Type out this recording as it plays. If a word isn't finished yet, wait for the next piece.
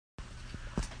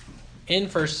in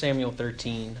 1 Samuel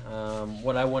 13,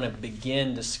 what I want to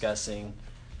begin discussing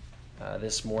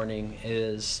this morning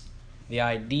is the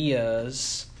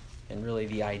ideas, and really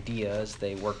the ideas,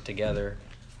 they work together,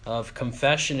 of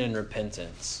confession and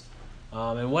repentance.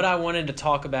 And what I wanted to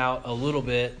talk about a little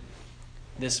bit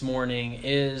this morning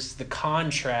is the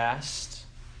contrast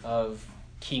of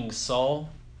King Saul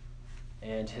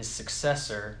and his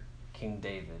successor, King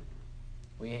David.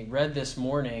 We read this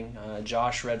morning,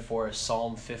 Josh read for us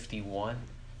Psalm 51,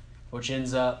 which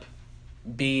ends up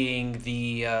being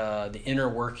the inner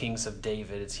workings of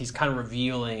David. He's kind of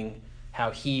revealing how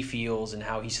he feels and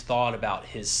how he's thought about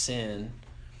his sin.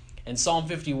 In Psalm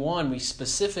 51, we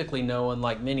specifically know,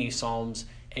 unlike many Psalms,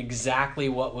 exactly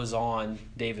what was on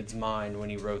David's mind when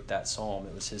he wrote that psalm.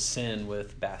 It was his sin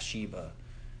with Bathsheba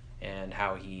and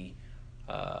how he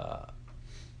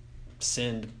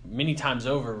sinned many times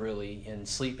over, really, in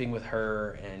sleeping with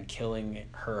her and killing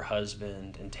her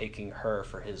husband and taking her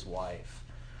for his wife.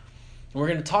 And we're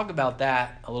going to talk about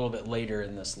that a little bit later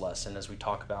in this lesson as we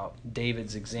talk about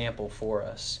David's example for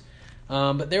us.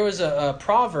 But there was a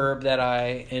proverb that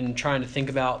in trying to think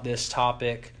about this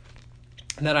topic,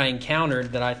 that I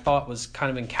encountered that I thought was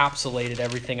kind of encapsulated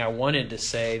everything I wanted to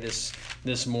say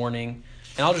this morning.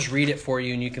 And I'll just read it for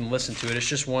you and you can listen to it. It's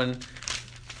just one,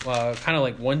 kind of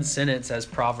like one sentence, as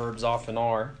Proverbs often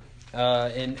are.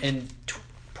 In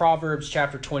Proverbs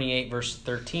chapter 28, verse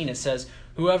 13, it says,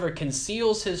 "Whoever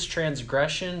conceals his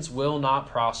transgressions will not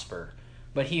prosper,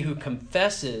 but he who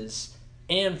confesses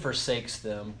and forsakes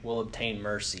them will obtain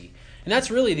mercy." And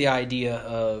that's really the idea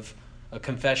of a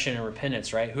confession and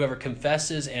repentance, right? Whoever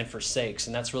confesses and forsakes,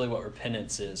 and that's really what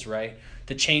repentance is, right?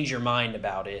 To change your mind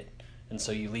about it, and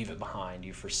so you leave it behind,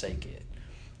 you forsake it.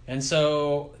 And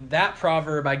so that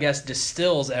proverb, I guess,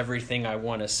 distills everything I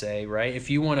want to say, right? If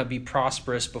you want to be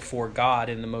prosperous before God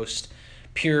in the most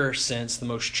pure sense, the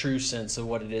most true sense of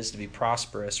what it is to be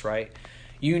prosperous, right?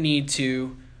 You need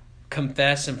to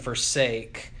confess and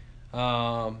forsake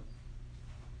to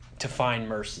find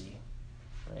mercy,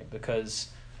 right? Because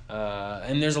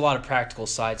and there's a lot of practical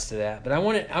sides to that, but I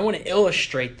want to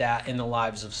illustrate that in the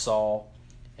lives of Saul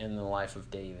and the life of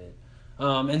David.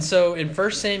 And so in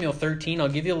 1 Samuel 13, I'll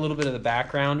give you a little bit of the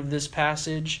background of this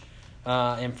passage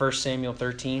in 1 Samuel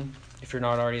 13, if you're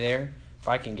not already there. If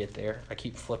I can get there. I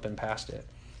keep flipping past it.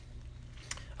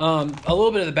 A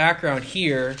little bit of the background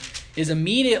here is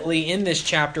immediately in this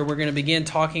chapter, we're going to begin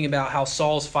talking about how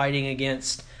Saul's fighting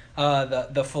against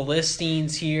the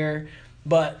Philistines here.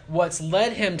 But what's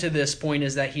led him to this point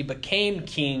is that he became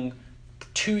king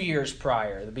 2 years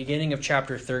prior. The beginning of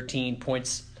chapter 13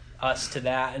 points us to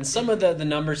that. And some of the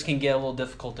numbers can get a little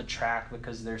difficult to track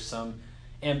because there's some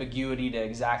ambiguity to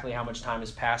exactly how much time has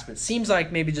passed. But it seems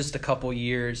like maybe just a couple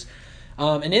years.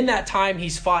 And in that time,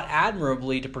 he's fought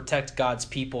admirably to protect God's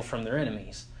people from their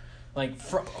enemies. Like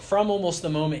from almost the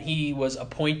moment he was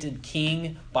appointed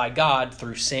king by God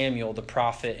through Samuel, the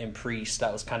prophet and priest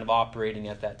that was kind of operating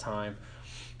at that time,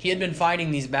 he had been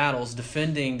fighting these battles,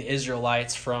 defending the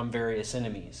Israelites from various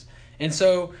enemies. And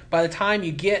so by the time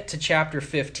you get to chapter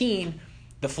 15,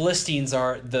 the Philistines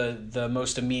are the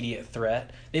most immediate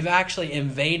threat. They've actually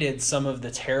invaded some of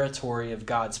the territory of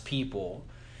God's people.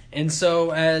 And so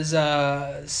as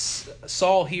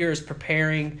Saul here is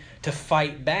preparing to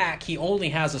fight back, he only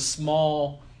has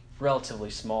a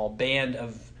relatively small band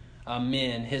of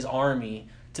men, his army,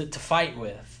 to fight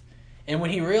with. And when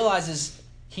he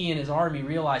and his army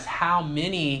realize how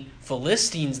many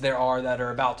Philistines there are that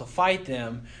are about to fight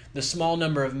them, the small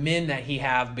number of men that he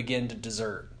have begin to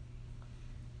desert.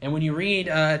 And when you read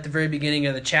at the very beginning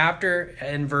of the chapter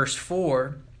in verse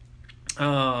 4,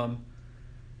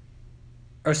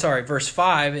 verse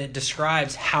 5, it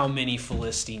describes how many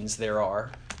Philistines there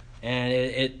are. And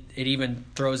it even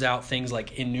throws out things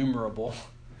like innumerable.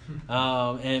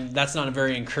 And that's not a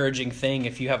very encouraging thing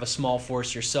if you have a small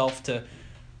force yourself, to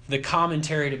the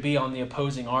commentary to be on the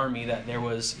opposing army that there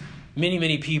was many,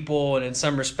 many people, and in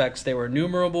some respects they were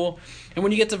innumerable. And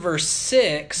when you get to verse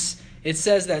 6, it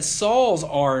says that Saul's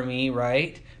army,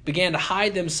 right, began to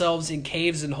hide themselves in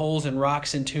caves and holes and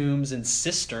rocks and tombs and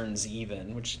cisterns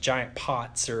even, which are giant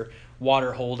pots or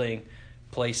water-holding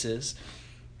places.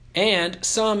 And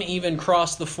some even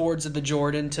crossed the fords of the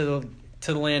Jordan to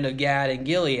the land of Gad and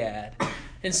Gilead.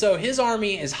 And so his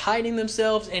army is hiding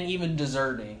themselves and even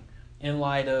deserting in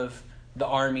light of the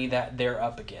army that they're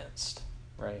up against,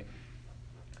 right?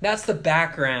 That's the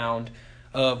background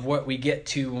of what we get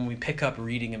to when we pick up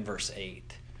reading in verse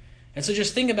 8. And so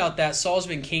just think about that. Saul's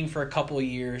been king for a couple of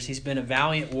years. He's been a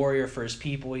valiant warrior for his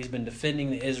people. He's been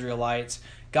defending the Israelites.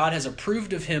 God has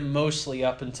approved of him mostly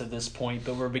up until this point,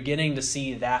 but we're beginning to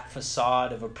see that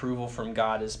facade of approval from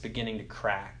God is beginning to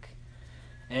crack.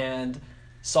 And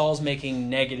Saul's making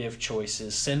negative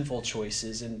choices, sinful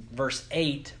choices. And verse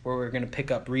 8, where we're going to pick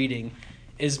up reading,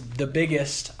 is the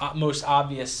biggest, most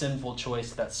obvious sinful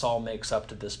choice that Saul makes up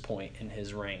to this point in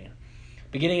his reign.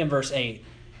 Beginning in verse 8,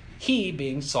 he,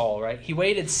 being Saul, right, he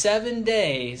waited 7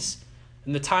 days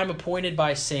in the time appointed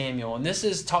by Samuel. And this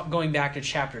is going back to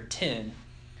chapter 10.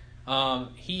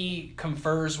 He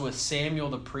confers with Samuel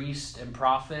the priest and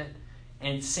prophet,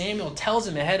 and Samuel tells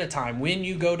him ahead of time, when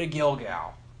you go to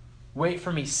Gilgal, wait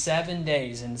for me 7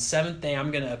 days, and the 7th day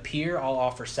I'm going to appear. I'll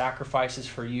offer sacrifices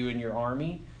for you and your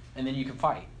army, and then you can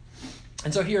fight.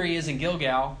 And so here he is in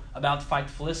Gilgal, about to fight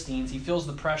the Philistines. He feels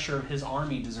the pressure of his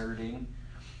army deserting,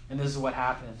 and this is what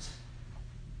happens.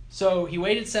 So he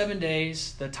waited 7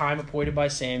 days, the time appointed by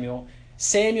Samuel.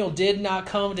 Samuel did not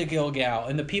come to Gilgal,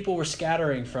 and the people were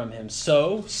scattering from him.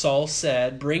 So Saul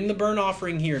said, bring the burnt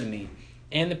offering here to me,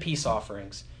 and the peace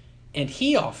offerings. And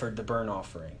he offered the burnt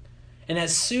offering. And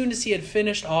as soon as he had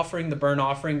finished offering the burnt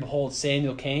offering, behold,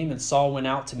 Samuel came, and Saul went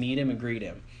out to meet him and greet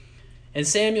him. And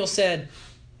Samuel said,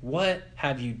 what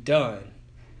have you done?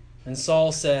 And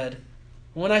Saul said,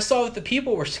 when I saw that the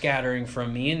people were scattering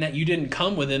from me, and that you didn't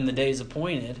come within the days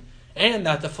appointed, and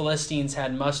that the Philistines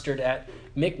had mustered at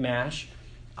Michmash,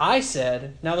 I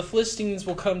said, now the Philistines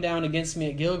will come down against me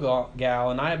at Gilgal,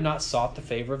 and I have not sought the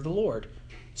favor of the Lord.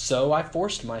 So I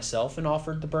forced myself and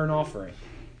offered the burnt offering.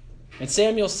 And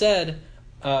Samuel said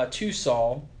to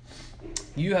Saul,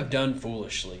 you have done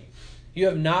foolishly. You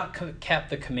have not kept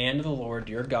the command of the Lord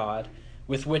your God,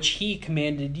 with which he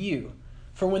commanded you.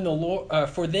 For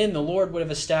then the Lord would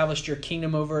have established your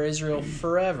kingdom over Israel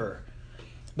forever.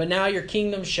 But now your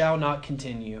kingdom shall not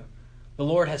continue. The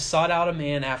Lord has sought out a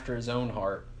man after his own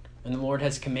heart, and the Lord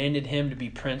has commanded him to be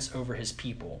prince over his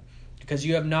people, because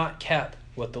you have not kept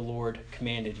what the Lord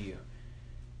commanded you.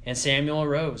 And Samuel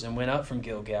arose and went up from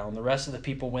Gilgal, and the rest of the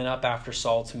people went up after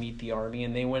Saul to meet the army,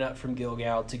 and they went up from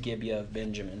Gilgal to Gibeah of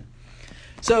Benjamin.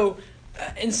 So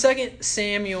in 1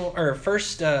 Samuel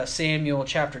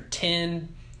chapter 10,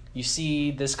 you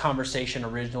see this conversation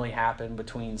originally happened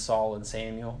between Saul and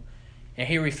Samuel. And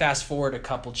here we fast forward a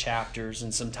couple chapters,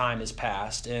 and some time has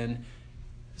passed, and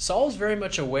Saul's very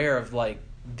much aware of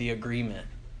the agreement,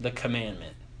 the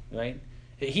commandment, right?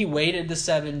 He waited the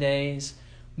 7 days,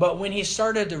 but when he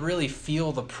started to really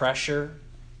feel the pressure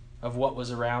of what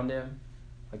was around him,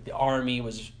 like the army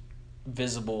was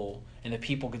visible and the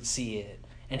people could see it,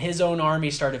 and his own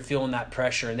army started feeling that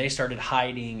pressure, and they started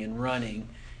hiding and running,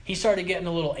 he started getting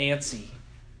a little antsy,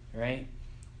 right?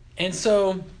 And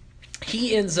so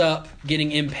he ends up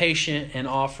getting impatient and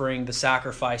offering the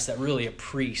sacrifice that really a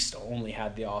priest only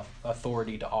had the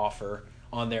authority to offer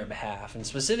on their behalf. And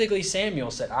specifically, Samuel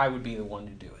said, I would be the one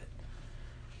to do it.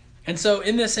 And so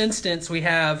in this instance, we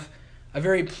have a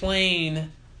very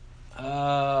plain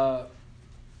account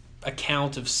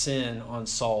of sin on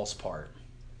Saul's part.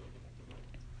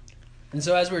 And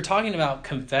so as we were talking about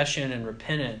confession and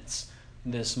repentance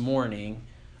this morning,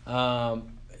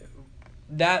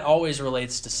 that always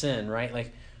relates to sin, right?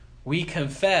 Like, we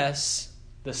confess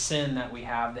the sin that we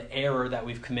have, the error that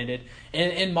we've committed.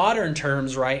 And in modern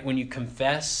terms, right, when you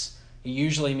confess, it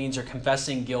usually means you're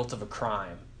confessing guilt of a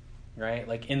crime, right?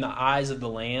 Like, in the eyes of the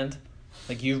land,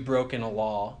 like, you've broken a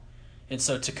law. And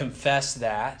so to confess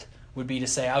that would be to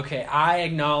say, okay, I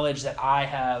acknowledge that I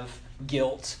have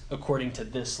guilt according to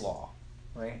this law,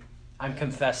 right? I'm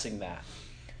confessing that.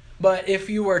 But if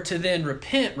you were to then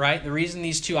repent, right, the reason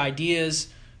these two ideas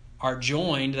are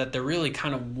joined, that they're really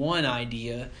kind of one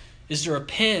idea, is to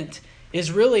repent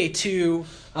is really to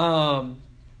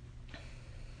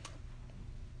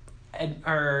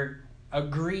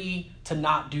agree to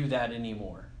not do that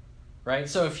anymore, right?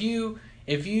 So if you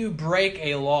break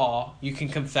a law, you can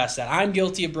confess that. I'm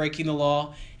guilty of breaking the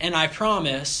law, and I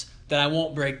promise that I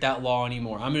won't break that law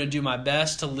anymore. I'm going to do my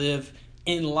best to live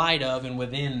in light of and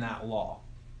within that law.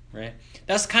 Right?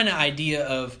 That's the kind of idea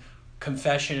of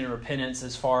confession and repentance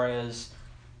as far as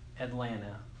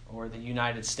Atlanta or the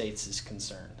United States is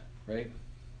concerned, right?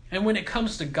 And when it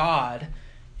comes to God,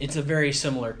 it's a very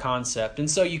similar concept. And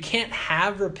so you can't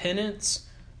have repentance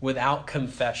without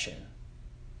confession.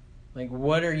 Like,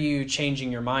 what are you changing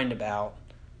your mind about?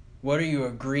 What are you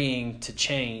agreeing to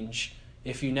change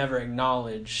if you never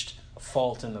acknowledged a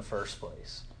fault in the first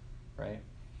place, right?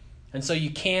 And so you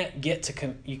can't get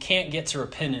to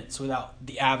repentance without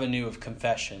the avenue of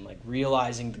confession, like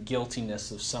realizing the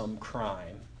guiltiness of some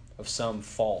crime of some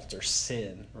fault or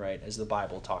sin, right, as the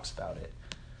Bible talks about it,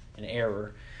 an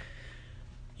error.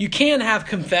 You can have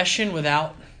confession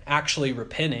without actually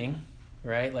repenting,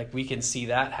 right? Like we can see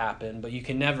that happen, but you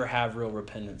can never have real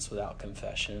repentance without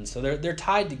confession. So they're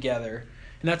tied together,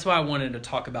 and that's why I wanted to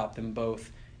talk about them both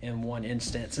in one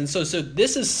instance. And so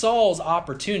this is Saul's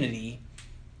opportunity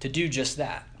to do just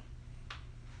that.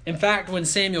 In fact, when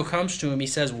Samuel comes to him, he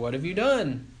says, "What have you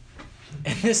done?"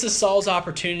 And this is Saul's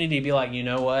opportunity to be like, you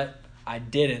know what? I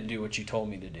didn't do what you told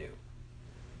me to do.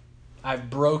 I've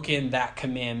broken that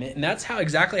commandment. And that's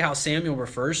exactly how Samuel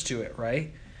refers to it,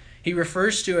 right? He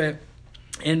refers to it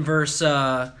in verse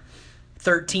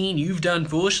 13. You've done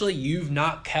foolishly. You've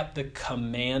not kept the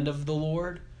command of the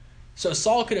Lord. So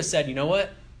Saul could have said, you know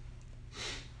what?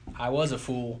 I was a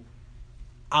fool.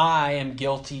 I am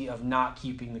guilty of not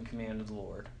keeping the command of the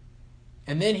Lord.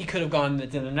 And then he could have gone to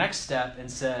the next step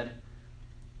and said,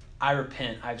 I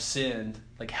repent, I've sinned,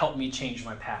 like help me change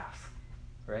my path,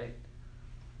 right?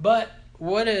 But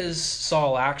what does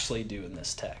Saul actually do in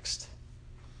this text?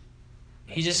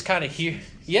 He just kind of he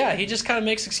just kind of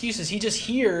makes excuses. He just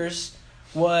hears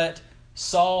what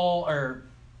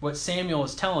what Samuel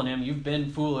is telling him. You've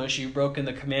been foolish, you've broken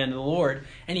the command of the Lord.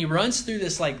 And he runs through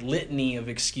this like litany of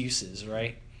excuses,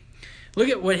 right? Look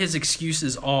at what his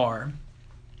excuses are.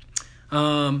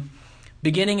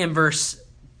 Beginning in verse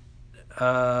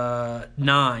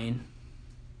 10.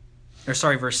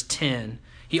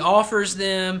 He offers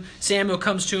them. Samuel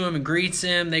comes to him and greets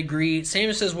him. They greet.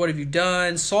 Samuel says, what have you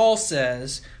done? Saul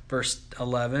says, verse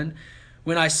 11,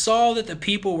 when I saw that the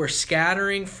people were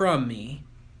scattering from me,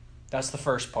 that's the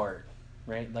first part,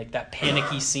 right? Like that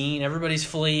panicky scene. Everybody's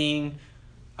fleeing.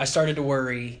 I started to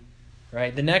worry,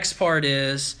 right? The next part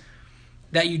is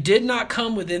that you did not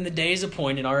come within the days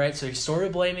appointed. All right, so he's sort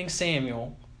of blaming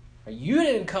Samuel. You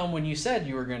didn't come when you said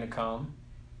you were going to come.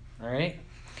 All right.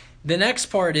 The next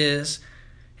part is,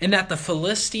 and that the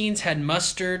Philistines had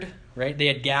mustered, right? They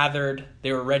had gathered.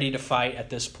 They were ready to fight at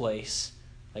this place.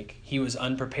 Like he was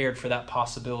unprepared for that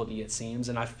possibility, it seems.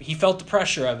 And he felt the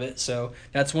pressure of it. So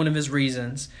that's one of his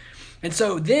reasons. And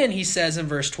so then he says in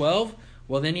verse 12,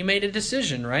 well, then he made a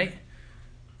decision, right?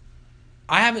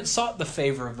 I haven't sought the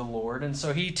favor of the Lord. And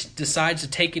so he decides to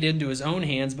take it into his own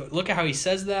hands. But look at how he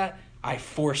says that. I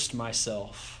forced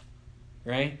myself,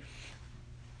 right?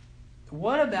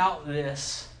 What about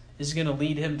this is going to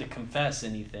lead him to confess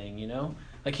anything, you know?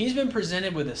 Like he's been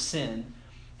presented with a sin.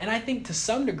 And I think to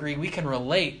some degree we can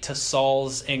relate to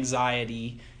Saul's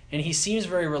anxiety. And he seems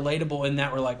very relatable in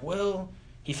that we're like, well,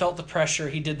 he felt the pressure.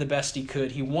 He did the best he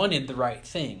could. He wanted the right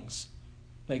things.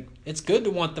 Like it's good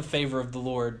to want the favor of the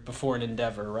Lord before an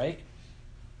endeavor, right?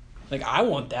 Like I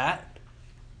want that.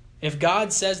 If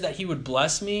God says that he would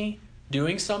bless me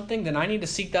doing something, then I need to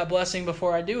seek that blessing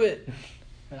before I do it.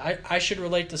 I should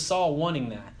relate to Saul wanting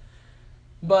that.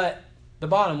 But the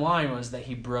bottom line was that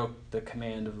he broke the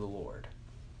command of the Lord.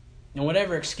 And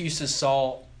whatever excuses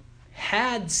Saul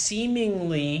had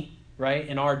seemingly, right,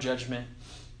 in our judgment,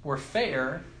 were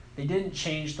fair, they didn't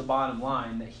change the bottom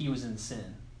line that he was in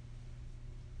sin.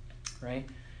 Right?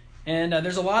 And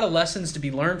there's a lot of lessons to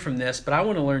be learned from this, but I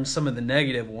want to learn some of the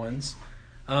negative ones.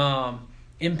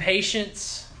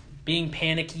 Impatience, being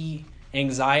panicky,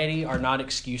 anxiety are not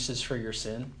excuses for your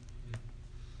sin.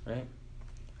 Right?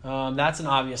 That's an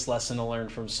obvious lesson to learn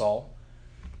from Saul.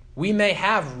 We may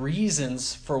have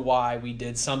reasons for why we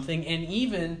did something, and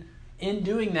even in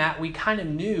doing that, we kind of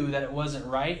knew that it wasn't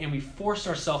right, and we forced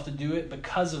ourselves to do it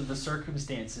because of the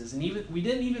circumstances. And even we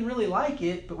didn't even really like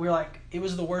it, but we were like, it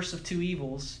was the worst of two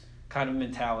evils kind of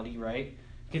mentality, right?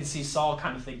 You can see Saul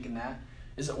kind of thinking that.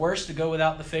 Is it worse to go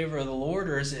without the favor of the Lord,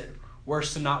 or is it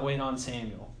worse to not wait on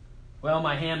Samuel? Well,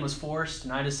 my hand was forced,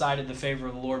 and I decided the favor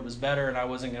of the Lord was better, and I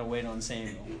wasn't going to wait on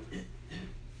Samuel.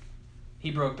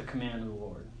 He broke the command of the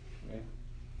Lord. Right?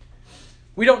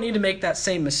 We don't need to make that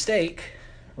same mistake,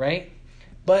 right?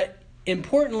 But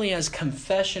importantly, as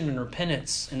confession and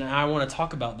repentance, and I want to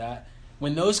talk about that,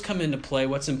 when those come into play,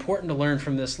 what's important to learn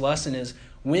from this lesson is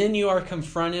when you are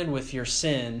confronted with your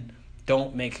sin,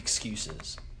 don't make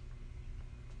excuses.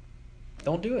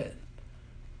 Don't do it.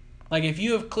 Like if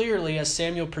you have clearly, as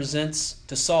Samuel presents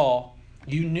to Saul,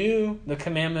 you knew the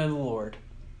commandment of the Lord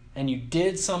and you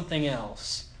did something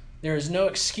else, there is no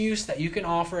excuse that you can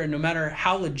offer, and no matter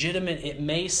how legitimate it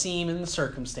may seem in the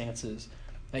circumstances,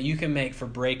 that you can make for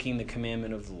breaking the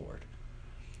commandment of the Lord.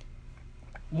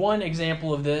 One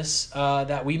example of this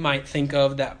that we might think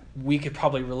of that we could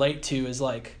probably relate to is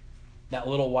like that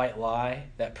little white lie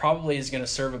that probably is going to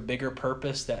serve a bigger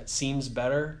purpose that seems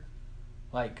better.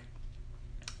 Like,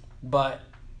 but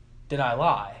did I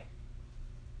lie?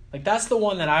 Like that's the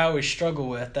one that I always struggle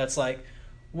with. That's like,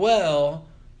 well,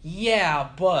 yeah,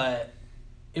 but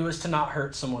it was to not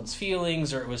hurt someone's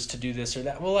feelings, or it was to do this or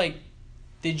that. Well, like,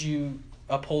 did you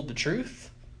uphold the truth?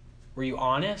 Were you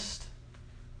honest?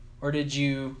 Or did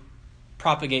you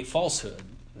propagate falsehood,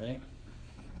 right?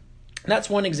 That's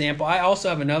one example. I also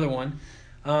have another one.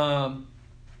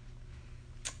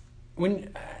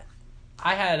 When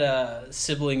I had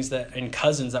siblings and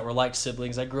cousins that were like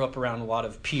siblings, I grew up around a lot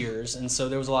of peers, and so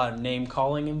there was a lot of name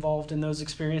calling involved in those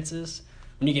experiences.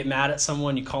 When you get mad at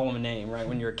someone, you call them a name, right?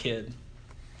 When you're a kid,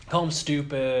 call them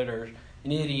stupid or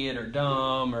an idiot or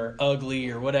dumb or ugly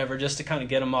or whatever, just to kind of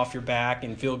get them off your back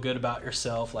and feel good about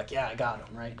yourself. Like, yeah, I got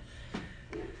them, right?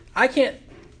 I can't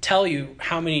tell you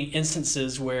how many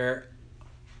instances where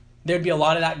there'd be a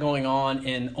lot of that going on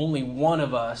and only one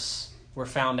of us were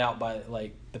found out by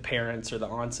like the parents or the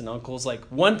aunts and uncles. Like,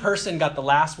 one person got the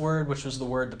last word, which was the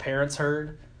word the parents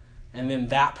heard, and then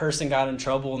that person got in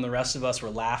trouble and the rest of us were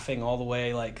laughing all the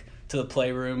way like to the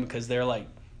playroom because they're like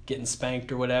getting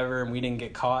spanked or whatever and we didn't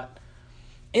get caught.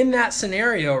 In that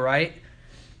scenario, right,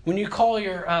 when you call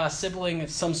your sibling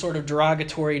some sort of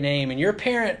derogatory name and your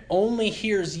parent only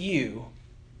hears you,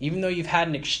 even though you've had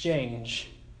an exchange,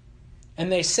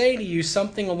 and they say to you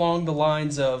something along the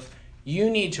lines of, you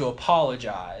need to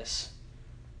apologize,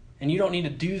 and you don't need to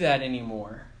do that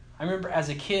anymore. I remember as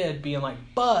a kid being like,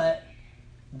 but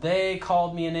they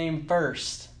called me a name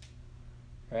first,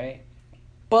 right?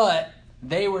 But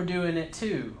they were doing it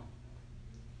too.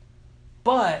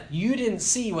 But you didn't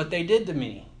see what they did to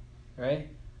me, right?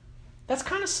 That's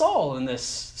kind of Saul in this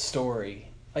story.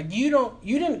 Like, you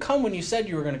didn't come when you said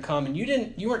you were going to come, and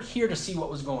you weren't here to see what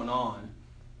was going on.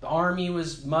 The army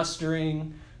was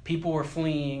mustering, people were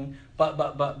fleeing,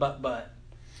 but.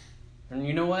 And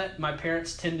you know what my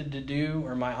parents tended to do,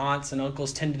 or my aunts and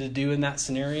uncles tended to do in that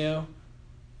scenario?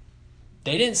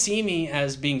 They didn't see me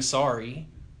as being sorry.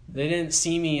 They didn't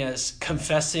see me as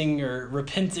confessing or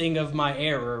repenting of my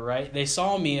error, right? They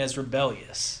saw me as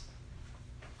rebellious.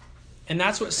 And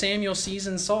that's what Samuel sees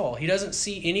in Saul. He doesn't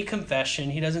see any confession.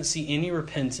 He doesn't see any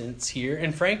repentance here.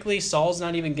 And frankly, Saul's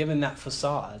not even given that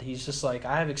facade. He's just like,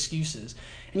 I have excuses.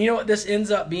 And you know what this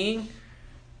ends up being?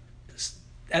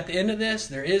 At the end of this,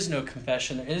 there is no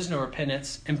confession. There is no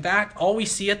repentance. In fact, all we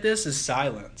see at this is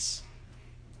silence.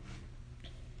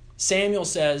 Samuel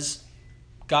says,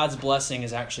 God's blessing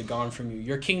is actually gone from you.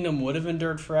 Your kingdom would have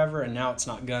endured forever, and now it's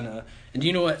not gonna. And do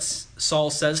you know what Saul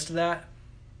says to that?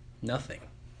 Nothing.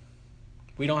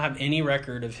 We don't have any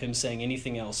record of him saying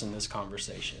anything else in this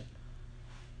conversation.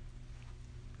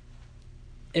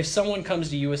 If someone comes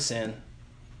to you with sin,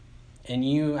 and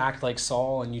you act like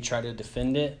Saul and you try to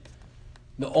defend it,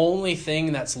 the only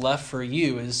thing that's left for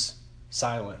you is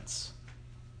silence.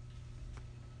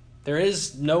 There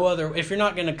is no other. If you're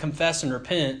not going to confess and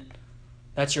repent,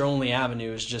 that's your only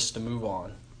avenue, is just to move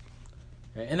on.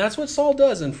 And that's what Saul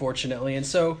does, unfortunately. And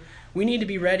so we need to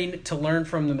be ready to learn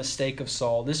from the mistake of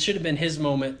Saul. This should have been his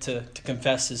moment to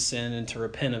confess his sin and to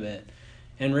repent of it.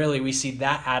 And really, we see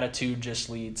that attitude just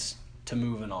leads to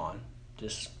moving on.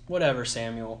 Just whatever,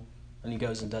 Samuel. And he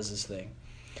goes and does his thing.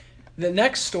 The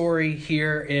next story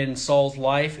here in Saul's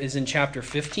life is in chapter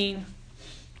 15.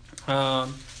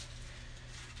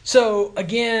 So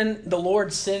again, the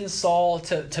Lord sends Saul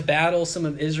to battle some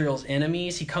of Israel's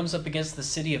enemies. He comes up against the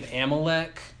city of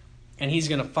Amalek, and he's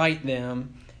going to fight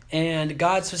them. And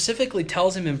God specifically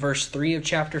tells him in verse 3 of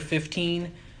chapter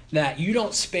 15 that you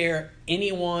don't spare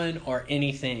anyone or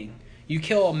anything. You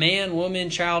kill a man, woman,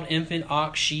 child, infant,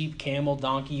 ox, sheep, camel,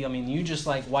 donkey. I mean, you just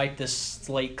like wipe this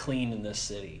slate clean in this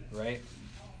city, right?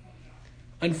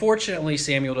 Unfortunately,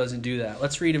 Samuel doesn't do that.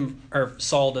 Let's read him, or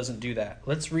Saul doesn't do that.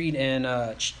 Let's read in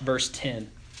verse 10.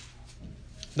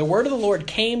 The word of the Lord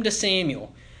came to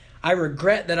Samuel. I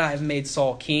regret that I have made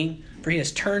Saul king, for he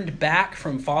has turned back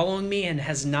from following me and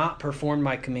has not performed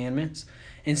my commandments.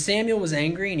 And Samuel was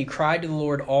angry, and he cried to the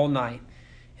Lord all night.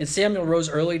 And Samuel rose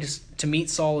early to meet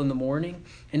Saul in the morning.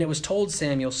 And it was told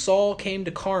Samuel, Saul came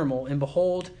to Carmel, and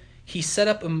behold, he set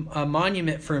up a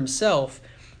monument for himself,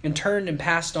 and turned and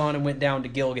passed on and went down to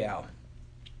Gilgal.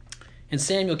 And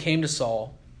Samuel came to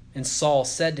Saul, and Saul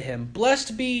said to him,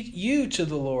 Blessed be you to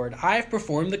the Lord. I have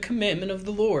performed the commandment of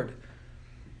the Lord.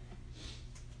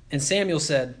 And Samuel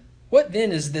said, What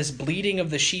then is this bleating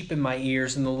of the sheep in my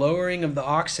ears and the lowing of the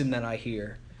oxen that I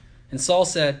hear? And Saul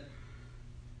said,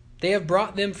 They have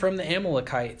brought them from the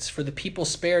Amalekites, for the people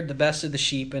spared the best of the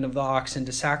sheep and of the oxen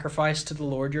to sacrifice to the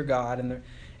Lord your God,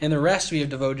 and the rest we have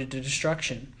devoted to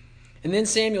destruction. And then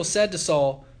Samuel said to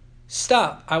Saul,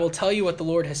 Stop, I will tell you what the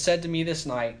Lord has said to me this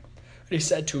night. And he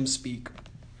said to him, Speak.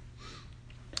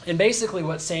 And basically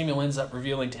what Samuel ends up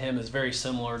revealing to him is very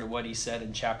similar to what he said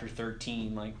in chapter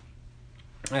 13. Like,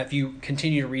 If you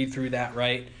continue to read through that,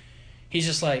 right, he's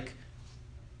just like,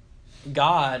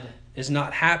 God is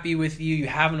not happy with you. You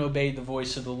haven't obeyed the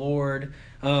voice of the Lord.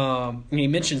 And he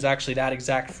mentions actually that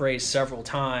exact phrase several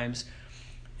times.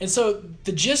 And so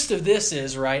the gist of this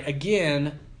is, right,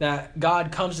 again, that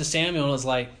God comes to Samuel and is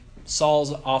like,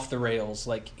 Saul's off the rails.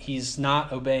 Like, he's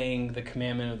not obeying the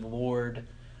commandment of the Lord.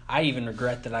 I even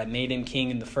regret that I made him king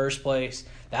in the first place.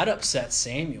 That upsets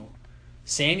Samuel.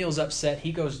 Samuel's upset.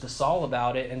 He goes to Saul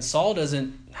about it, and Saul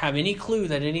doesn't have any clue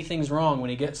that anything's wrong when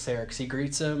he gets there, because he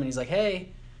greets him and he's like, hey,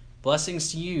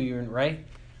 blessings to you, right?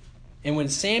 And when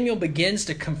Samuel begins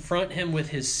to confront him with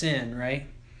his sin, right,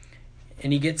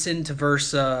 and he gets into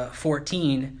verse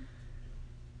 14,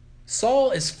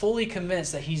 Saul is fully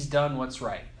convinced that he's done what's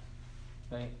right.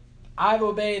 Right? I've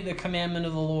obeyed the commandment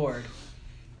of the Lord.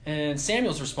 And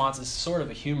Samuel's response is sort of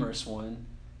a humorous one.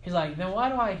 He's like, then why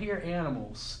do I hear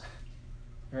animals?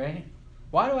 Right?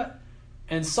 Why do I?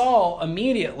 And Saul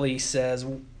immediately says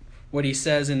what he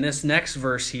says in this next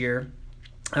verse here,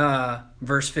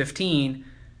 verse 15.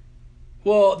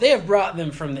 Well, they have brought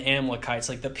them from the Amalekites.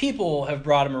 Like, the people have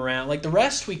brought them around. Like, the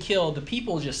rest we killed, the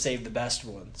people just saved the best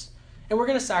ones. And we're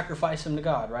going to sacrifice them to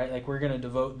God, right? Like, we're going to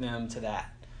devote them to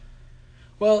that.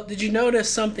 Well, did you notice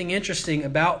something interesting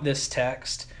about this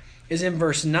text? Is in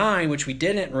verse 9, which we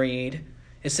didn't read,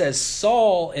 it says,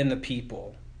 Saul and the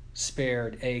people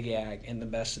spared Agag and the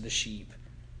best of the sheep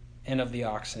and of the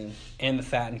oxen and the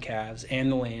fattened calves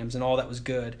and the lambs and all that was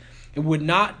good. It would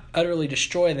not utterly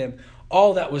destroy them.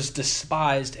 All that was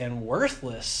despised and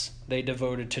worthless they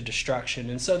devoted to destruction.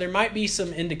 And so there might be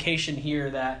some indication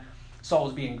here that Saul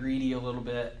was being greedy a little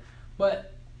bit,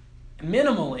 but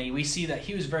minimally, we see that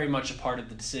he was very much a part of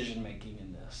the decision-making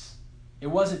in this. It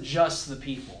wasn't just the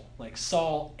people. Like,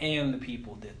 Saul and the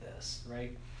people did this,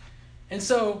 right? And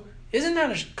so, isn't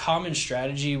that a common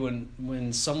strategy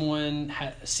when someone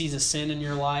sees a sin in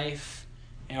your life,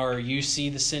 or you see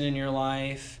the sin in your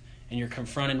life, and you're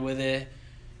confronted with it?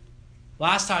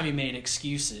 Last time he made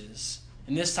excuses,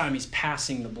 and this time he's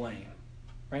passing the blame,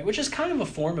 right? Which is kind of a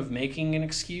form of making an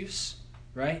excuse,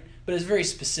 right? But it's very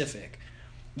specific.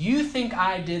 You think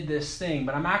I did this thing,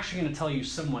 but I'm actually going to tell you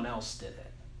someone else did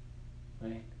it.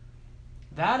 Right?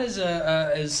 That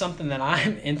is something that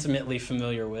I'm intimately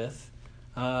familiar with.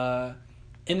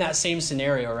 In that same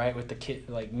scenario, right, with the kid,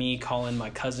 like me calling my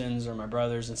cousins or my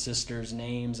brothers and sisters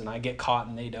names, and I get caught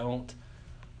and they don't.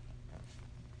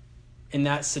 In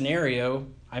that scenario,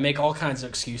 I make all kinds of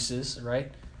excuses,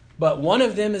 right? But one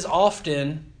of them is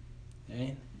often,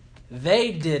 right,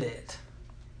 they did it,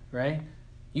 right?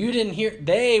 You didn't hear,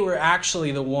 they were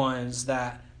actually the ones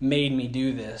that made me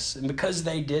do this. And because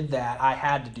they did that, I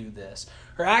had to do this.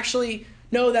 Or actually,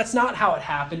 no, that's not how it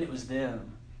happened. It was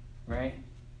them, right?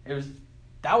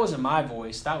 That wasn't my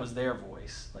voice. That was their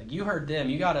voice. Like, you heard them.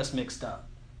 You got us mixed up,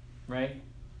 right?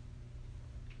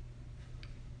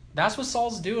 That's what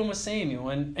Saul's doing with Samuel.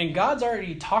 And God's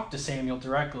already talked to Samuel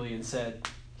directly and said,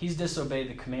 he's disobeyed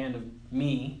the command of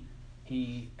me.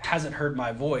 He hasn't heard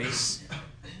my voice.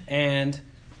 And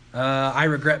I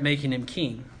regret making him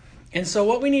king. And so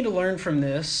what we need to learn from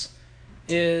this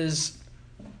is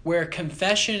where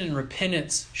confession and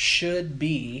repentance should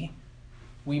be,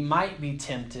 we might be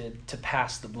tempted to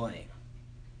pass the blame.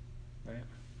 Right?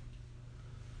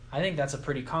 I think that's a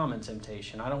pretty common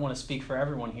temptation. I don't want to speak for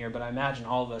everyone here, but I imagine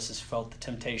all of us has felt the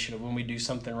temptation of when we do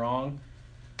something wrong,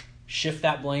 shift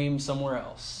that blame somewhere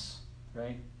else,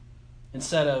 right?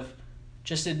 Instead of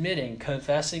just admitting,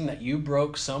 confessing that you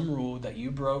broke some rule, that you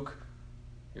broke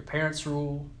your parents'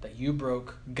 rule, that you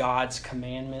broke God's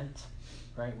commandment,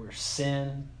 right, where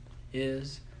sin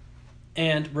is,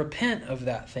 and repent of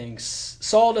that thing.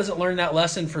 Saul doesn't learn that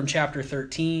lesson from chapter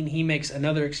 13. He makes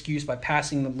another excuse by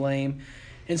passing the blame.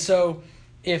 And so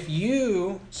if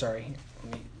you, let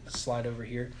me slide over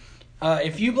here.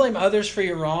 If you blame others for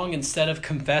your wrong instead of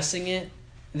confessing it,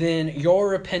 then your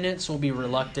repentance will be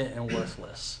reluctant and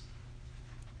worthless.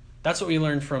 That's what we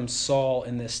learn from Saul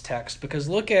in this text. Because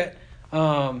look at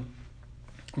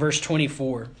verse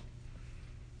 24.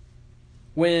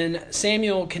 When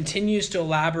Samuel continues to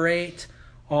elaborate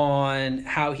on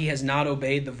how he has not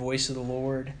obeyed the voice of the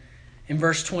Lord, in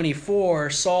verse 24,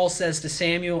 Saul says to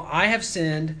Samuel, I have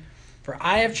sinned, for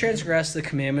I have transgressed the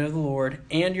commandment of the Lord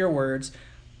and your words.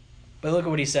 But look at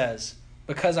what he says.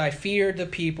 Because I feared the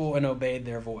people and obeyed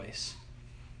their voice.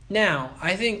 Now,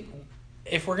 I think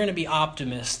if we're going to be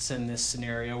optimists in this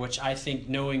scenario, which I think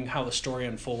knowing how the story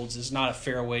unfolds is not a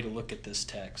fair way to look at this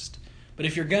text. But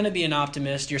if you're going to be an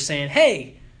optimist, you're saying,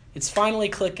 hey, it's finally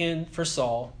clicking for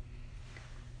Saul.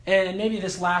 And maybe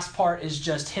this last part is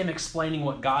just him explaining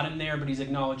what got him there, but he's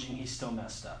acknowledging he's still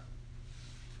messed up.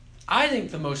 I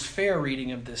think the most fair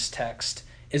reading of this text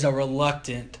is a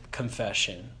reluctant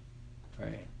confession,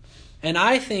 right? And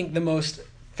I think the most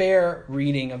fair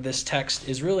reading of this text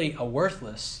is really a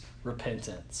worthless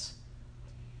repentance.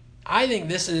 I think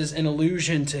this is an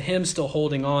allusion to him still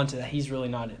holding on to that he's really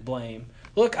not at blame.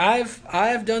 Look,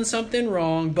 I've done something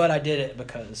wrong, but I did it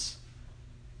because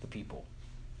the people.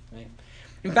 Right?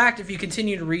 In fact, if you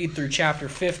continue to read through chapter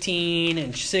 15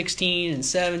 and 16 and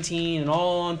 17 and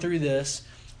all on through this,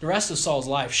 the rest of Saul's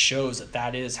life shows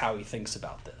that is how he thinks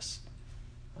about this.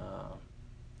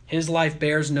 His life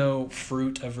bears no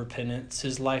fruit of repentance.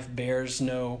 His life bears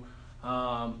no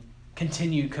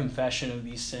continued confession of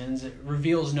these sins. It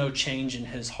reveals no change in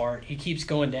his heart. He keeps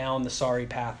going down the sorry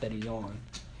path that he's on.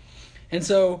 And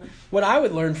so what I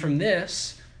would learn from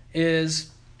this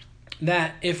is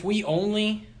that if we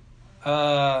only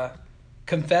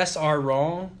confess our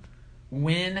wrong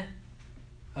when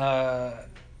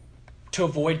to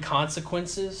avoid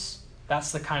consequences,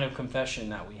 that's the kind of confession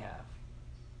that we have.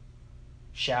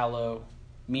 Shallow,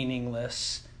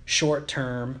 meaningless,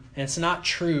 short-term, and it's not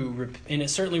true, and it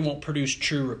certainly won't produce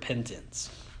true repentance,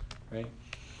 right?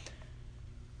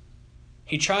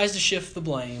 He tries to shift the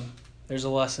blame. There's a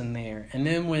lesson there. And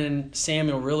then when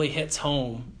Samuel really hits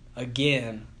home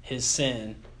again his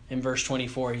sin in verse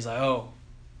 24, he's like, oh,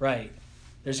 right,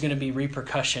 there's going to be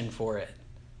repercussion for it.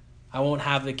 I won't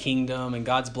have the kingdom, and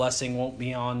God's blessing won't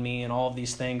be on me, and all of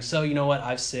these things. So you know what?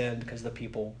 I've sinned because the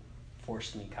people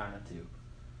forced me kind of to.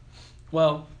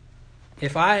 Well,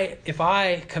 if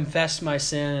I confess my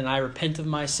sin and I repent of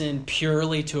my sin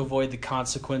purely to avoid the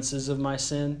consequences of my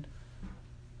sin,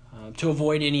 to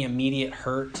avoid any immediate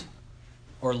hurt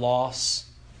or loss,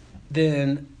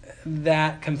 then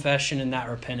that confession and that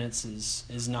repentance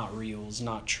is not real, is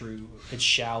not true. It's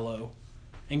shallow.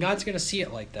 And God's going to see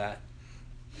it like that.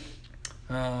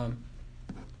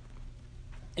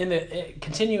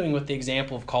 Continuing with the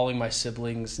example of calling my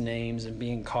siblings names and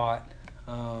being caught,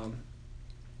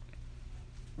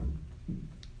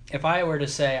 if I were to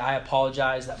say, I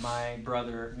apologize that my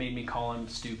brother made me call him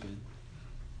stupid,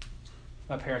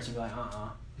 my parents would be like,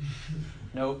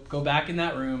 nope, go back in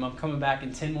that room. I'm coming back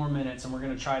in 10 more minutes and we're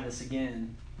going to try this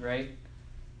again, right?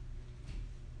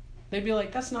 They'd be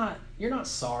like, you're not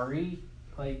sorry.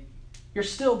 Like, you're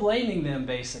still blaming them,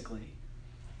 basically.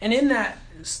 And in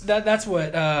that's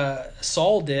what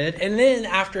Saul did. And then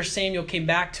after Samuel came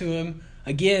back to him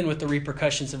again with the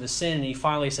repercussions of his sin, and he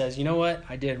finally says, you know what,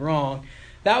 I did wrong.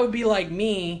 That would be like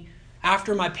me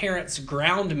after my parents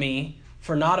ground me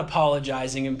for not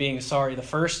apologizing and being sorry the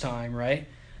first time, right?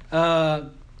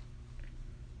 That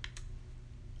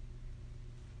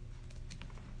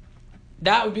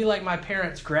would be like my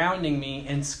parents grounding me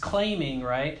and claiming,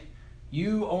 right,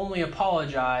 you only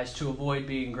apologize to avoid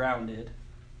being grounded,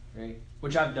 right?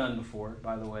 Which I've done before,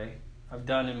 by the way. I've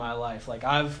done in my life. Like,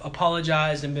 I've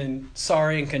apologized and been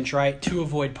sorry and contrite to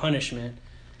avoid punishment.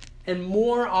 And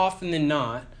more often than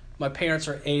not, my parents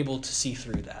are able to see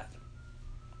through that,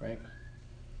 right?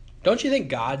 Don't you think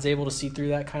God's able to see through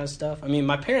that kind of stuff? I mean,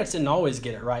 my parents didn't always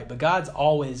get it right, but God's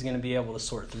always going to be able to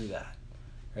sort through that,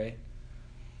 right?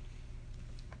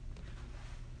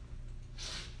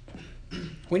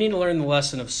 We need to learn the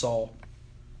lesson of Saul.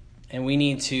 And we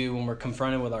need to, when we're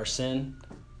confronted with our sin,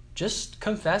 just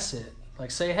confess it. Like,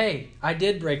 say, hey, I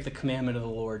did break the commandment of the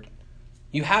Lord.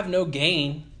 You have no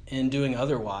gain in doing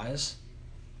otherwise.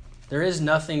 There is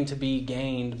nothing to be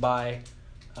gained by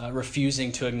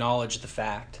refusing to acknowledge the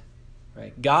fact.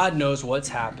 Right? God knows what's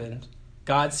happened.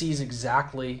 God sees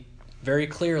exactly, very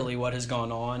clearly what has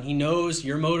gone on. He knows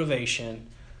your motivation.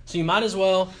 So you might as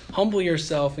well humble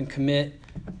yourself and commit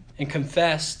and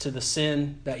confess to the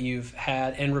sin that you've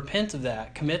had and repent of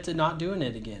that. Commit to not doing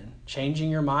it again. Changing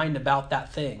your mind about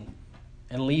that thing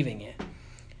and leaving it.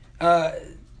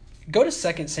 Go to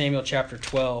 2 Samuel chapter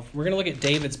 12. We're going to look at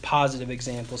David's positive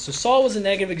example. So Saul was a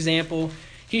negative example.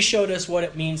 He showed us what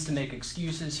it means to make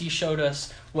excuses. He showed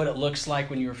us what it looks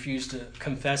like when you refuse to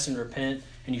confess and repent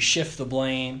and you shift the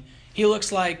blame.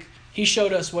 He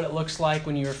showed us what it looks like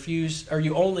when you refuse, or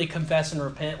you only confess and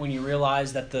repent when you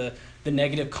realize that the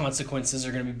negative consequences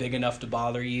are going to be big enough to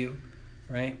bother you,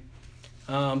 right?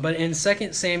 But in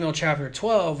 2 Samuel chapter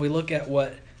 12, we look at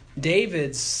what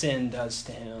David's sin does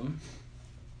to him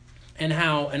and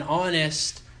how an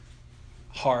honest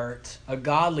heart, a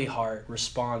godly heart,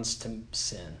 responds to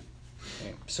sin.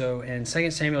 Okay. So in 2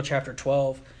 Samuel chapter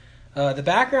 12, the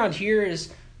background here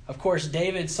is, of course,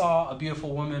 David saw a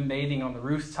beautiful woman bathing on the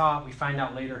rooftop. We find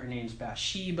out later her name's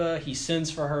Bathsheba. He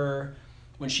sends for her.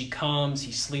 When she comes,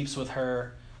 he sleeps with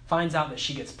her. Finds out that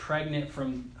she gets pregnant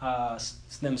from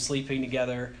them sleeping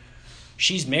together.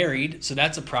 she's married, so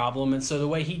that's a problem. And so the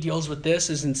way he deals with this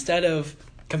is, instead of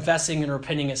confessing and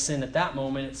repenting his sin at that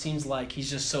moment, it seems like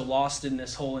he's just so lost in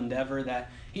this whole endeavor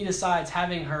that he decides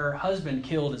having her husband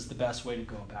killed is the best way to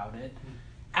go about it.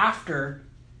 After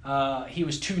he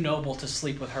was too noble to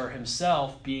sleep with her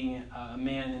himself, being a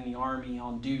man in the army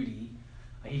on duty,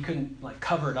 he couldn't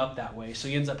cover it up that way, so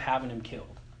he ends up having him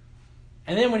killed.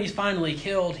 And then when he's finally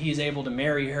killed, he's able to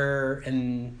marry her,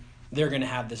 and they're going to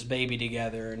have this baby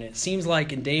together. And it seems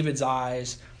like in David's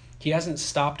eyes, he hasn't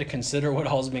stopped to consider what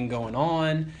all's been going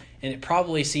on, and it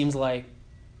probably seems like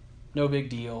no big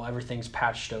deal. Everything's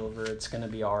patched over. It's going to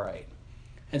be all right.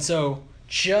 And so,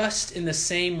 just in the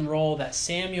same role that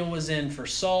Samuel was in for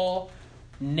Saul,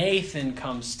 Nathan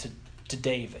comes to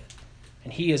David.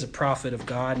 And he is a prophet of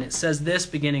God. And it says this,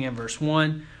 beginning in verse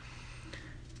 1.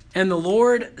 And the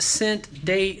Lord sent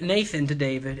Nathan to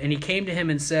David, and he came to him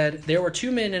and said, There were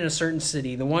 2 men in a certain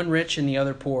city, the one rich and the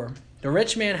other poor. The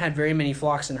rich man had very many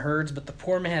flocks and herds, but the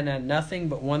poor man had nothing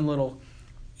but one little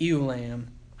ewe lamb,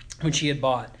 which he had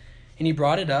bought. And he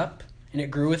brought it up, and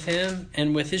it grew with him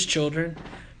and with his children.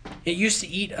 It used to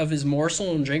eat of his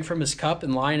morsel and drink from his cup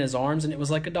and lie in his arms, and it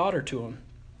was like a daughter to him.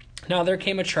 Now there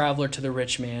came a traveler to the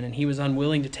rich man, and he was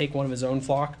unwilling to take one of his own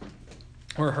flock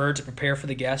or herd to prepare for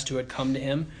the guest who had come to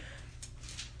him.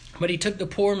 But he took the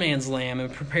poor man's lamb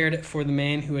and prepared it for the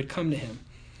man who had come to him.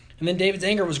 And then David's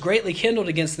anger was greatly kindled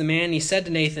against the man, and he said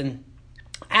to Nathan,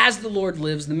 As the Lord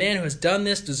lives, the man who has done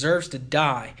this deserves to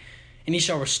die, and he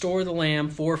shall restore the lamb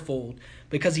fourfold,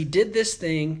 because he did this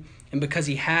thing, and because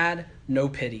he had no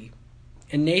pity.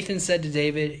 And Nathan said to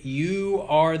David, You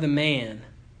are the man.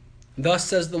 Thus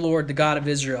says the Lord, the God of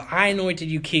Israel, I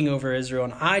anointed you king over Israel,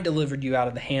 and I delivered you out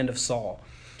of the hand of Saul.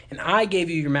 And I gave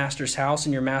you your master's house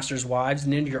and your master's wives,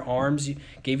 and into your arms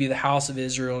gave you the house of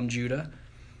Israel and Judah.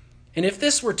 And if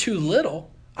this were too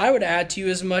little, I would add to you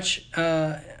as much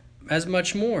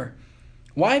more.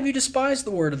 Why have you despised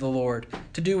the word of the Lord,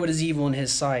 to do what is evil in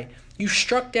his sight? You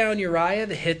struck down Uriah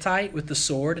the Hittite with the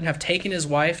sword, and have taken his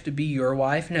wife to be your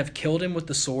wife, and have killed him with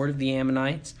the sword of the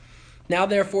Ammonites. Now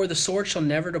therefore the sword shall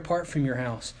never depart from your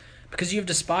house, because you have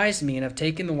despised me, and have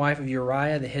taken the wife of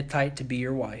Uriah the Hittite to be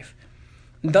your wife.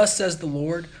 And thus says the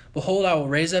Lord, Behold, I will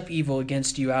raise up evil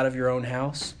against you out of your own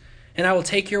house, and I will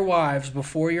take your wives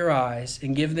before your eyes,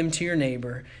 and give them to your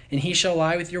neighbor, and he shall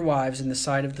lie with your wives in the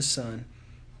sight of the sun.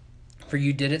 For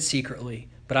you did it secretly,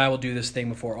 but I will do this thing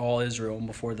before all Israel and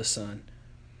before the sun.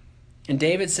 And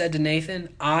David said to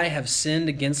Nathan, I have sinned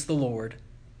against the Lord.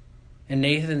 And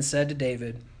Nathan said to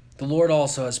David, The Lord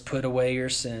also has put away your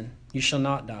sin. You shall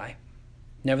not die.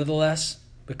 Nevertheless,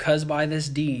 because by this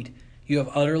deed you have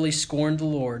utterly scorned the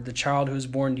Lord, the child who is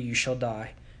born to you shall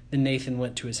die. Then Nathan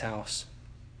went to his house.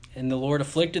 And the Lord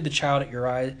afflicted the child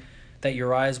that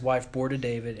Uriah's wife bore to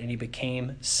David, and he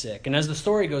became sick. And as the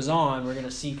story goes on, we're going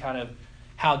to see kind of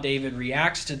how David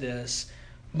reacts to this.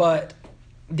 But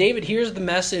David hears the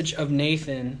message of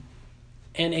Nathan,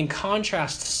 and in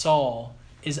contrast to Saul,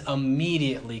 is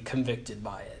immediately convicted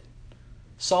by it.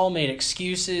 Saul made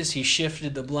excuses, he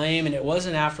shifted the blame, and it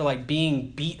wasn't after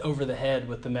being beat over the head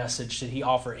with the message did he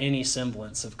offer any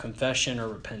semblance of confession or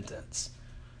repentance.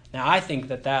 Now I think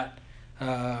that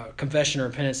confession or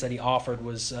repentance that he offered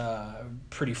was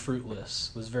pretty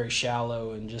fruitless, was very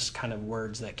shallow, and just kind of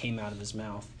words that came out of his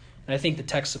mouth. And I think the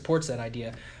text supports that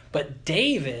idea. But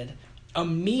David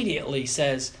immediately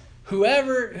says,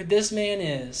 whoever this man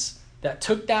is that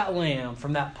took that lamb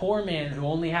from that poor man who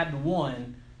only had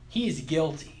one, he's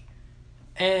guilty.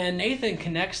 And Nathan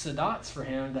connects the dots for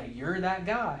him that you're that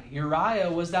guy.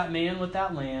 Uriah was that man with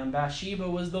that lamb. Bathsheba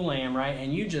was the lamb, right?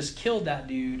 And you just killed that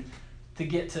dude to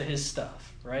get to his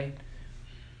stuff, right?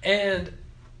 And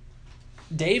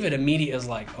David immediately is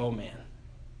like, oh man.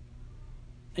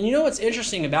 And you know what's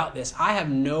interesting about this? I have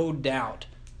no doubt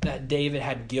that David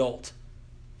had guilt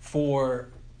for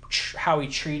how he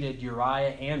treated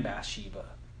Uriah and Bathsheba.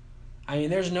 I mean,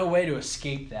 there's no way to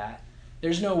escape that.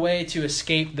 There's no way to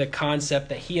escape the concept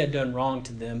that he had done wrong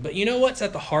to them. But you know what's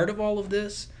at the heart of all of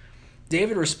this?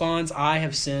 David responds, I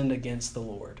have sinned against the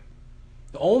Lord.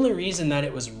 The only reason that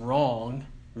it was wrong,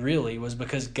 really, was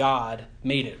because God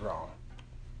made it wrong.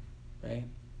 Right?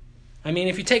 I mean,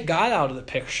 if you take God out of the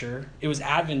picture, it was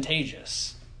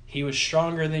advantageous. He was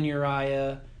stronger than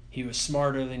Uriah. He was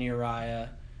smarter than Uriah.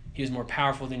 He was more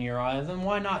powerful than Uriah. Then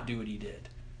why not do what he did?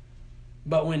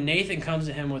 But when Nathan comes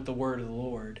to him with the word of the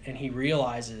Lord and he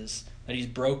realizes that he's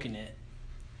broken it,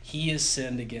 he has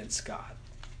sinned against God.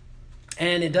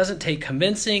 And it doesn't take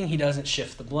convincing. He doesn't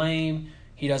shift the blame.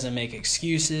 He doesn't make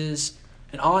excuses.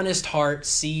 An honest heart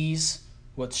sees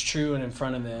what's true and in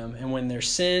front of them. And when there's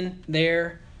sin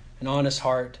there, an honest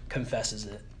heart confesses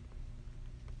it.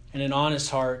 and an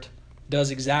honest heart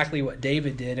does exactly what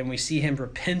David did, and we see him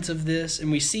repent of this,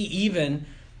 and we see even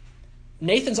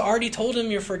Nathan's already told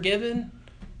him you're forgiven,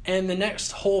 and the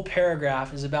next whole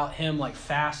paragraph is about him like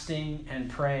fasting and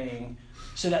praying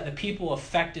so that the people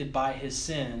affected by his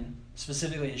sin,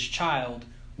 specifically his child,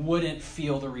 wouldn't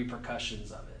feel the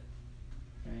repercussions of it.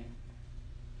 Right?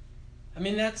 I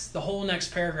mean, that's the whole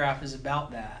next paragraph is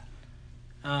about that.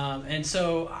 And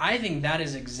so I think that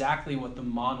is exactly what the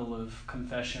model of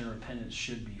confession and repentance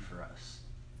should be for us.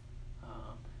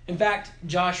 In fact,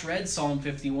 Josh read Psalm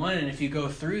 51, and if you go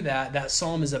through that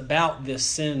psalm is about this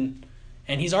sin.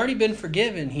 And he's already been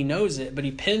forgiven, he knows it, but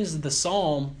he pins the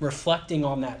psalm reflecting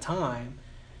on that time.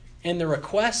 And the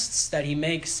requests that he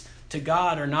makes to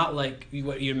God are not like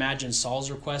what you imagine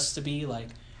Saul's requests to be, like,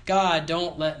 God,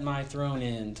 don't let my throne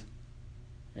end.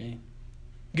 Right?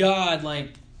 God,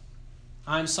 like,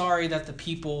 I'm sorry that the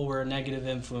people were a negative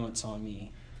influence on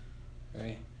me.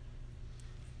 Right?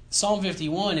 Psalm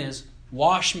 51 is,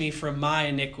 wash me from my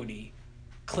iniquity,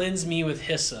 cleanse me with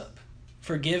hyssop,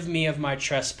 forgive me of my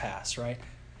trespass, right?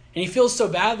 And he feels so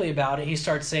badly about it, he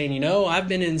starts saying, I've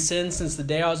been in sin since the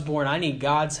day I was born. I need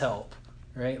God's help,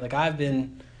 right? Like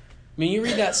you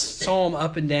read that psalm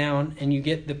up and down, and you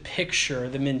get the picture,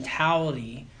 the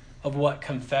mentality of what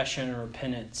confession and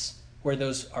repentance, where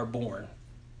those are born,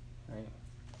 right?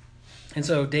 And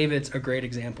so David's a great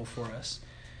example for us.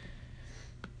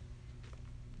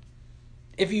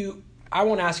 I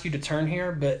won't ask you to turn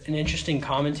here, but an interesting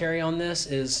commentary on this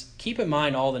is keep in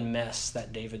mind all the mess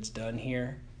that David's done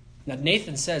here. Now,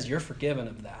 Nathan says you're forgiven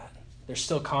of that. There's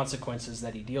still consequences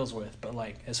that he deals with, but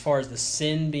as far as the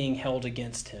sin being held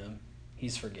against him,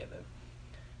 he's forgiven.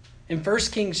 In 1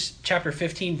 Kings chapter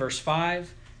 15, verse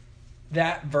 5,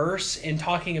 that verse, in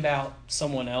talking about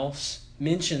someone else,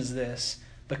 mentions this.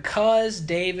 Because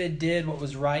David did what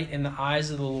was right in the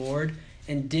eyes of the Lord,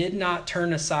 and did not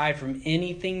turn aside from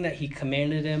anything that he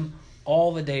commanded him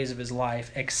all the days of his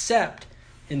life, except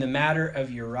in the matter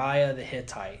of Uriah the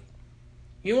Hittite.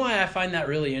 You know why I find that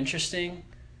really interesting?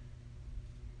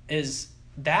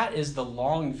 That is the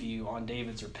long view on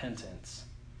David's repentance.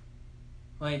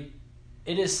 It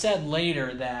is said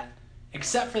later that,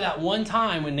 except for that one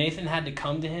time when Nathan had to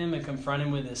come to him and confront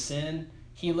him with his sin,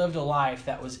 he lived a life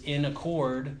that was in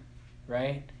accord,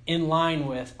 right? In line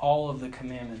with all of the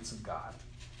commandments of God.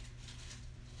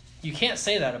 You can't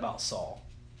say that about Saul.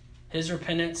 His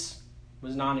repentance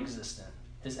was non-existent.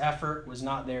 His effort was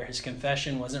not there. His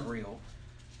confession wasn't real.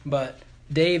 But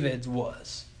David's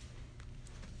was.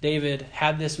 David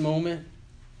had this moment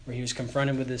where he was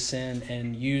confronted with his sin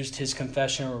and used his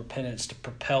confession and repentance to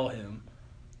propel him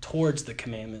towards the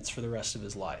commandments for the rest of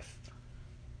his life.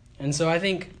 And so I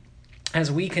think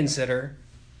as we consider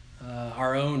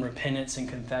our own repentance and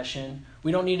confession,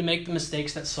 we don't need to make the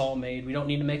mistakes that Saul made. We don't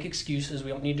need to make excuses.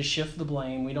 We don't need to shift the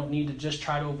blame. We don't need to just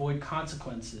try to avoid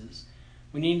consequences.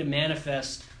 We need to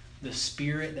manifest the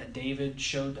spirit that David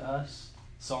showed to us,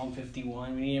 Psalm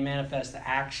 51. We need to manifest the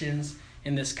actions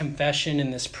in this confession,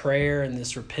 in this prayer, in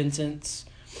this repentance.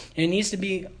 And it needs to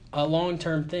be a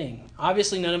long-term thing.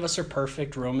 Obviously, none of us are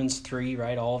perfect. Romans 3,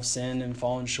 right? All have sinned and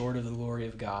fallen short of the glory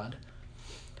of God.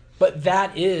 But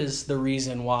that is the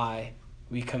reason why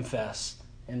we confess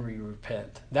and we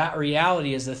repent. That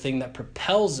reality is the thing that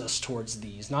propels us towards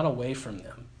these, not away from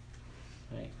them.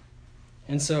 Right?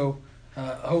 And so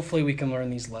hopefully we can learn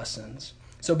these lessons.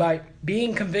 So by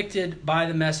being convicted by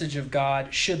the message of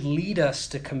God should lead us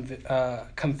to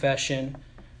confession,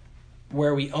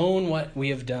 where we own what we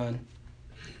have done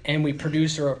and we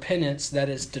produce a repentance that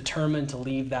is determined to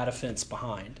leave that offense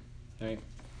behind. Right?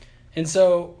 And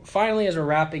so finally, as we're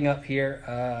wrapping up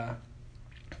here,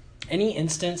 any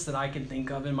instance that I can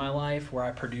think of in my life where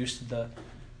I produced the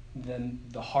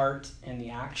heart and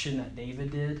the action that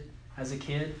David did as a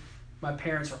kid, my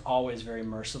parents were always very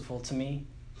merciful to me.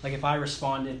 If I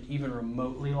responded even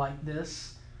remotely like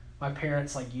this, my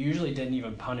parents usually didn't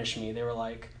even punish me. They were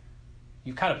like,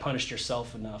 you kind of punished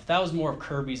yourself enough. That was more of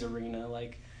Kirby's arena.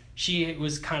 She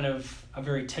was kind of a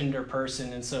very tender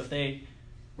person, and so if they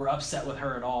were upset with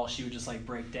her at all, she would just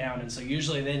break down. And so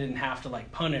usually they didn't have to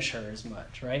punish her as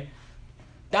much, right?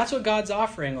 That's what God's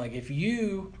offering. If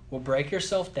you will break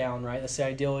yourself down, right? That's the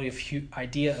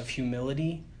idea of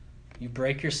humility. You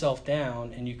break yourself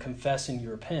down and you confess and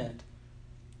you repent.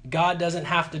 God doesn't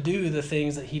have to do the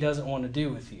things that he doesn't want to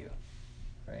do with you,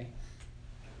 right?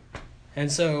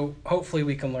 And so hopefully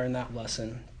we can learn that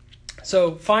lesson.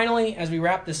 So finally, as we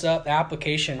wrap this up, the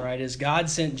application, right, is God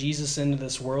sent Jesus into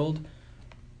this world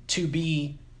to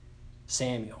be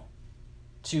Samuel,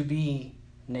 to be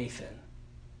Nathan,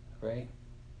 right?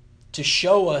 to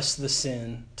show us the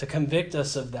sin, to convict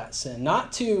us of that sin,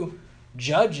 not to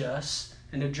judge us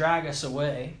and to drag us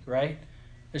away, right?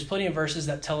 There's plenty of verses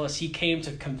that tell us he came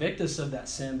to convict us of that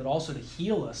sin, but also to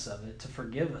heal us of it, to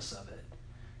forgive us of it.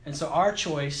 And so our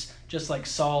choice, just like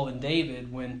Saul and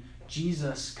David, when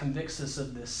Jesus convicts us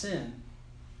of this sin,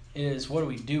 is what do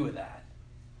we do with that?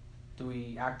 Do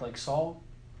we act like Saul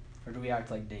or do we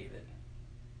act like David?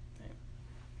 Okay.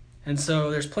 And so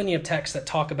there's plenty of texts that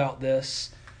talk about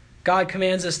this. God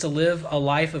commands us to live a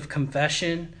life of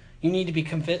confession. You need to be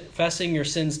confessing your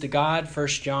sins to God, 1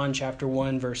 John chapter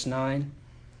 1, verse 9.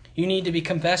 You need to be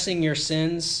confessing your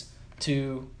sins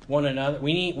to one another.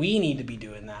 We need to be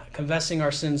doing that, confessing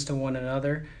our sins to one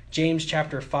another. James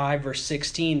chapter 5, verse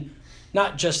 16,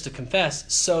 not just to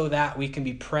confess, so that we can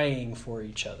be praying for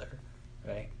each other,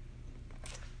 right?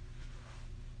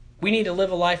 We need to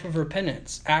live a life of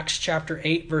repentance. Acts chapter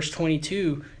 8, verse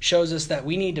 22 shows us that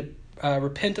we need to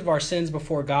repent of our sins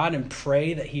before God and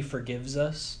pray that he forgives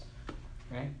us,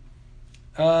 right?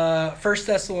 1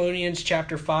 Thessalonians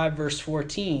chapter 5, verse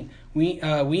 14,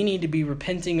 we need to be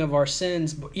repenting of our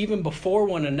sins even before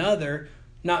one another,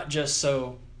 not just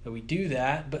so that we do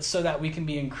that, but so that we can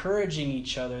be encouraging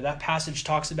each other. That passage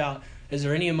talks about, is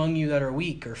there any among you that are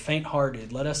weak or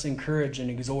faint-hearted? Let us encourage and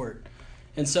exhort.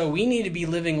 And so we need to be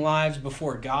living lives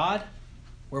before God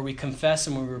where we confess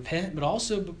and we repent, but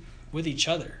also with each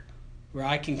other, where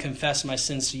I can confess my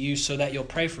sins to you so that you'll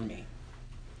pray for me.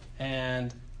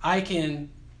 And I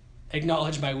can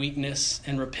acknowledge my weakness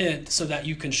and repent so that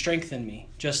you can strengthen me,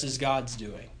 just as God's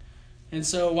doing. And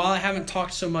so while I haven't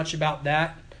talked so much about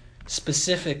that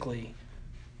specifically,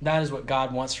 that is what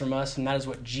God wants from us, and that is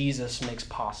what Jesus makes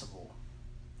possible.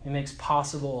 He makes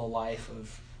possible a life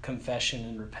of confession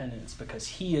and repentance because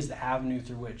he is the avenue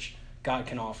through which God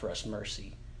can offer us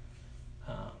mercy.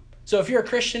 So if you're a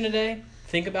Christian today,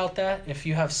 think about that. If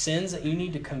you have sins that you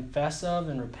need to confess of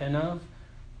and repent of,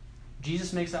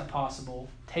 Jesus makes that possible.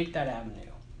 Take that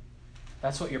avenue.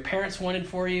 That's what your parents wanted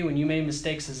for you when you made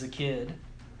mistakes as a kid.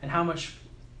 And how much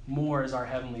more is our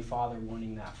Heavenly Father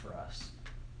wanting that for us?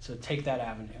 So take that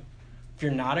avenue. If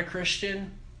you're not a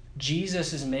Christian,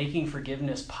 Jesus is making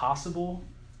forgiveness possible,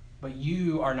 but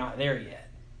you are not there yet.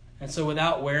 And so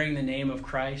without wearing the name of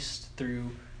Christ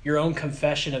through your own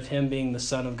confession of him being the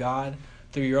Son of God,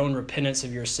 through your own repentance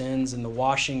of your sins and the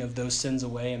washing of those sins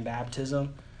away in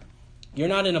baptism, you're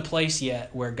not in a place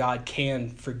yet where God can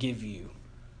forgive you.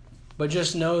 But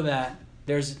just know that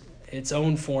there's its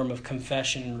own form of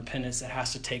confession and repentance that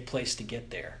has to take place to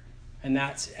get there. And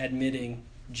that's admitting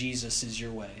Jesus is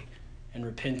your way and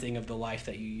repenting of the life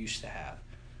that you used to have.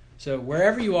 So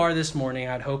wherever you are this morning,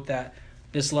 I'd hope that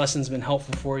this lesson's been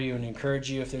helpful for you and encourage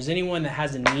you. If there's anyone that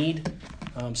has a need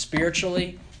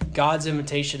spiritually, God's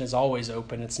invitation is always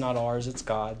open. It's not ours, it's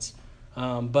God's.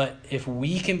 But if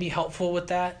we can be helpful with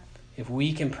that, if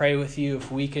we can pray with you, if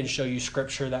we can show you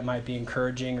scripture that might be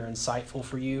encouraging or insightful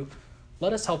for you,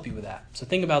 let us help you with that. So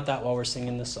think about that while we're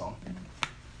singing this song.